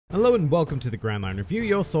Hello and welcome to the Grand Line Review,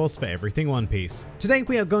 your source for everything One Piece. Today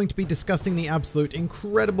we are going to be discussing the absolute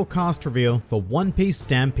incredible cast reveal for One Piece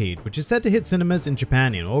Stampede, which is set to hit cinemas in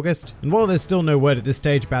Japan in August. And while there's still no word at this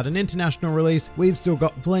stage about an international release, we've still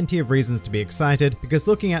got plenty of reasons to be excited, because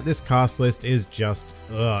looking at this cast list is just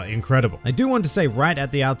incredible. I do want to say right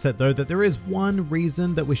at the outset though that there is one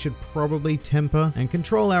reason that we should probably temper and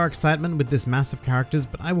control our excitement with this mass of characters,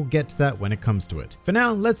 but I will get to that when it comes to it. For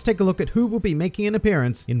now, let's take a look at who will be making an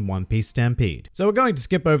appearance in One Piece Stampede. So we're going to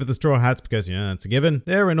skip over the Straw Hats because, you know, that's a given.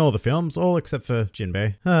 They're in all the films, all except for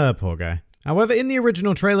Jinbei. Poor guy. However, in the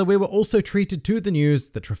original trailer, we were also treated to the news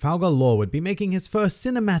that Trafalgar Law would be making his first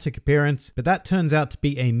cinematic appearance, but that turns out to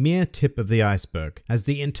be a mere tip of the iceberg, as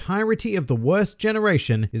the entirety of the worst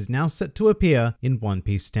generation is now set to appear in One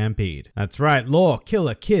Piece Stampede. That's right, Law,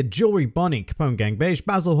 Killer, Kid, Jewelry Bonnie, Capone Gang Beige,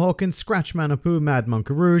 Basil Hawkins, Scratch Manapu, Mad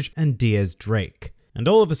Monka Rouge, and Diaz Drake. And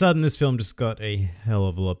all of a sudden, this film just got a hell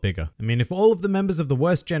of a lot bigger. I mean, if all of the members of the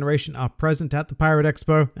worst generation are present at the Pirate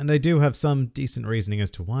Expo, and I do have some decent reasoning as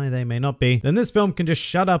to why they may not be, then this film can just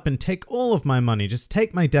shut up and take all of my money. Just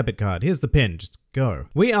take my debit card. Here's the pin. Just go.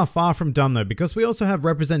 We are far from done though, because we also have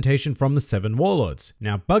representation from the 7 Warlords.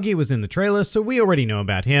 Now, Buggy was in the trailer, so we already know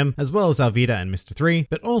about him, as well as Alvida and Mr. 3,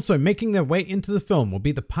 but also making their way into the film will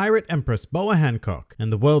be the Pirate Empress Boa Hancock,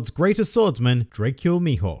 and the world's greatest swordsman, Dracule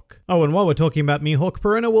Mihawk. Oh, and while we're talking about Mihawk,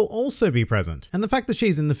 Perona will also be present. And the fact that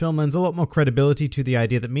she's in the film lends a lot more credibility to the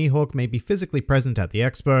idea that Mihawk may be physically present at the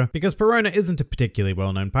expo, because Perona isn't a particularly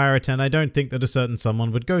well-known pirate, and I don't think that a certain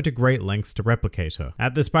someone would go to great lengths to replicate her.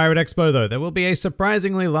 At this Pirate Expo though, there will be a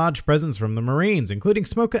surprisingly large presence from the Marines, including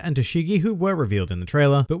Smoker and Toshigi, who were revealed in the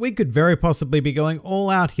trailer, but we could very possibly be going all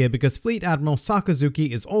out here because Fleet Admiral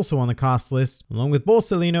Sakazuki is also on the cast list, along with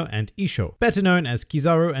Borsalino and Isho, better known as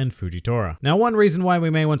Kizaru and Fujitora. Now, one reason why we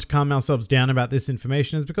may want to calm ourselves down about this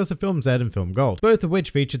information is because of Film Z and Film Gold, both of which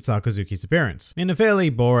featured Sakazuki's appearance, in a fairly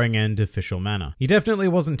boring and official manner. He definitely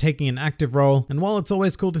wasn't taking an active role, and while it's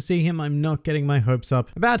always cool to see him, I'm not getting my hopes up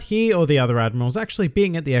about he or the other admirals actually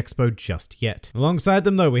being at the expo just yet. Alongside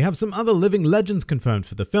them though, we have some other living legends confirmed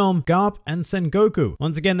for the film, Garp and Sengoku.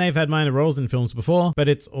 Once again, they've had minor roles in films before, but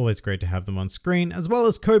it's always great to have them on screen, as well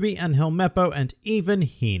as Kobe and Helmeppo and even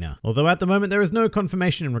Hina. Although at the moment there is no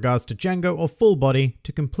confirmation in regards to Django or Full Body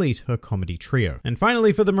to complete her comedy trio. And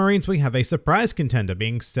finally for the Marines, we have a surprise contender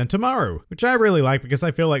being Sentomaru, which I really like because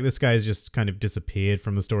I feel like this guy has just kind of disappeared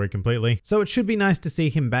from the story completely. So it should be nice to see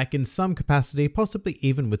him back in some capacity, possibly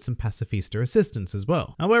even with some pacifista assistance as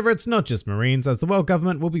well. However, it's not just Marines, as the world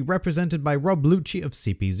government will be represented by Rob Lucci of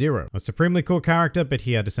CP0, a supremely cool character, but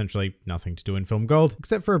he had essentially nothing to do in Film Gold,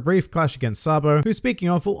 except for a brief clash against Sabo, who, speaking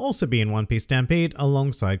of, will also be in One Piece Stampede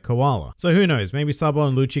alongside Koala. So who knows, maybe Sabo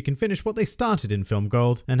and Lucci can finish what they started in Film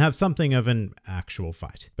Gold and have something of an actual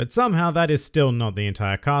fight. But somehow that is still not the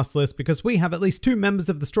entire cast list, because we have at least 2 members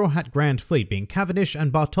of the Straw Hat Grand Fleet, being Cavendish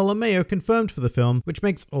and Bartolomeo, confirmed for the film, which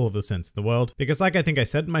makes all of the sense in the world, because like I think I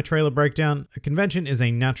said in my trailer breakdown, a convention is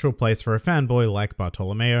a natural place for a fanboy like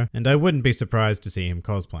Bartolomeo, and I wouldn't be surprised to see him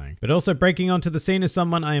cosplaying. But also breaking onto the scene is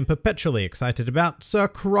someone I am perpetually excited about, Sir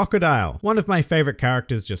Crocodile, one of my favorite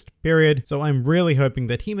characters just period, so I'm really hoping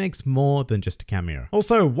that he makes more than just a cameo.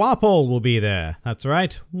 Also, Wapol will be there. That's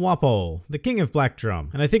right, Wapol, the king of Black Drum,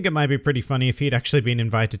 and I think it might be pretty funny if he'd actually been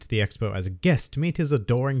invited to the expo as a guest to meet his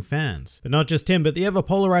adoring fans. But not just him, but the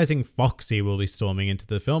ever-polarizing Foxy will be storming into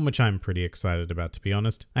the film, which I'm pretty excited about, to be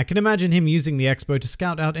honest. I can imagine him using the expo to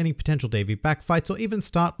scout out any potential Davy backfights or even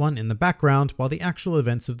start one in the background while the actual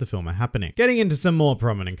events of the film are happening. Getting into some more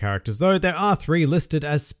prominent characters though, there are 3 listed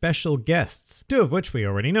as special guests, 2 of which we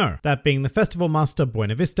already know, that being the Festival Master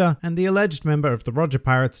Buena Vista and the alleged member of the Roger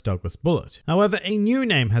Pirates Douglas Bullet. However, a new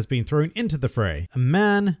name has been thrown into the fray, a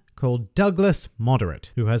man called Douglas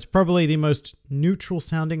Moderate, who has probably the most neutral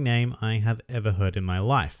sounding name I have ever heard in my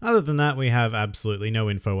life. Other than that, we have absolutely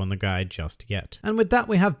no info on the guy just yet. And with that,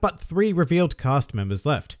 we have but 3 revealed cast members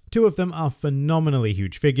left. 2 of them are phenomenally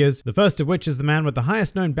huge figures, the first of which is the man with the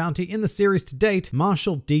highest known bounty in the series to date,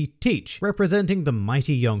 Marshall D. Teach, representing the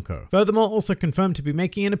mighty Yonko. Furthermore, also confirmed to be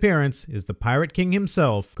making an appearance is the Pirate King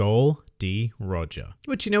himself, Gol D. Roger.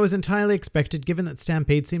 Which, you know, is entirely expected given that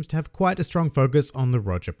Stampede seems to have quite a strong focus on the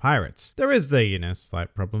Roger pirates. There is the, you know,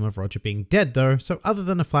 slight problem of Roger being dead though, so other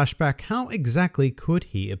than a flashback, how exactly could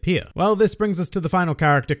he appear? Well, this brings us to the final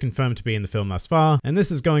character confirmed to be in the film thus far, and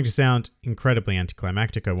this is going to sound incredibly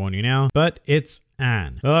anticlimactic, I warn you now, but it's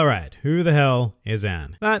Anne. Alright, who the hell is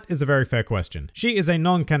Anne? That is a very fair question. She is a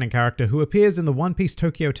non-canon character who appears in the One Piece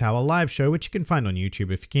Tokyo Tower live show, which you can find on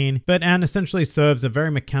YouTube if you're keen, but Anne essentially serves a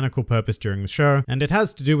very mechanical purpose purpose during the show, and it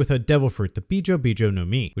has to do with her devil fruit, the Bijo Bijo no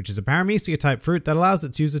Mi, which is a paramecia type fruit that allows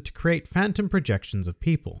its user to create phantom projections of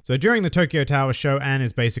people. So during the Tokyo Tower show, Anne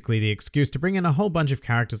is basically the excuse to bring in a whole bunch of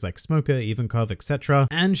characters like Smoker, Ivankov, etc.,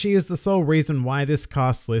 and she is the sole reason why this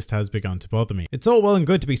cast list has begun to bother me. It's all well and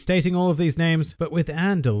good to be stating all of these names, but with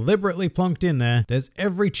Anne deliberately plonked in there, there's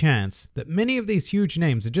every chance that many of these huge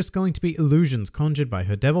names are just going to be illusions conjured by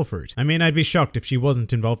her devil fruit. I mean, I'd be shocked if she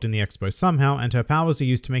wasn't involved in the expo somehow and her powers are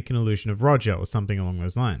used to make an illusion of Roger or something along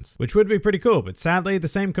those lines, which would be pretty cool, but sadly the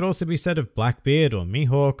same could also be said of Blackbeard or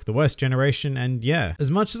Mihawk, the Worst Generation, and yeah,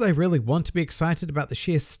 as much as I really want to be excited about the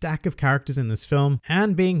sheer stack of characters in this film,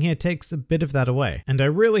 Anne being here takes a bit of that away. And I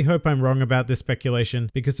really hope I'm wrong about this speculation,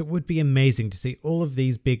 because it would be amazing to see all of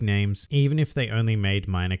these big names, even if they only made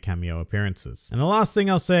minor cameo appearances. And the last thing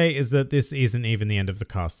I'll say is that this isn't even the end of the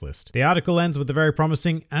cast list. The article ends with the very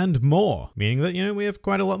promising "and more," meaning that, we have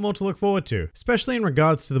quite a lot more to look forward to, especially in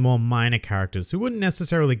regards to the more minor characters who wouldn't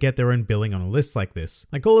necessarily get their own billing on a list like this,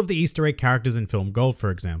 like all of the Easter egg characters in Film Gold, for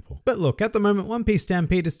example. But look, at the moment, One Piece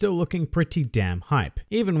Stampede is still looking pretty damn hype,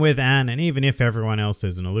 even with Anne and even if everyone else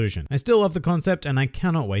is an illusion. I still love the concept and I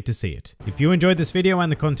cannot wait to see it. If you enjoyed this video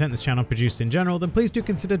and the content this channel produced in general, then please do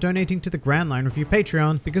consider donating to the Grand Line Review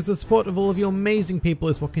Patreon, because the support of all of you amazing people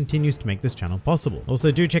is what continues to make this channel possible.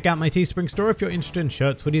 Also, do check out my Teespring store if you're interested in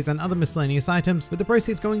shirts, hoodies, and other miscellaneous items, with the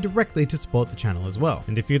proceeds going directly to support the channel as well.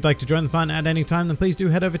 And if you'd like to join the fun at any time, then please do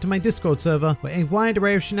head over to my Discord server, where a wide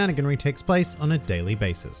array of shenaniganry takes place on a daily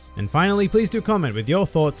basis. And finally, please do comment with your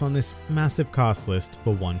thoughts on this massive cast list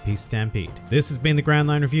for One Piece Stampede. This has been the Grand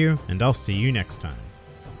Line Review, and I'll see you next time.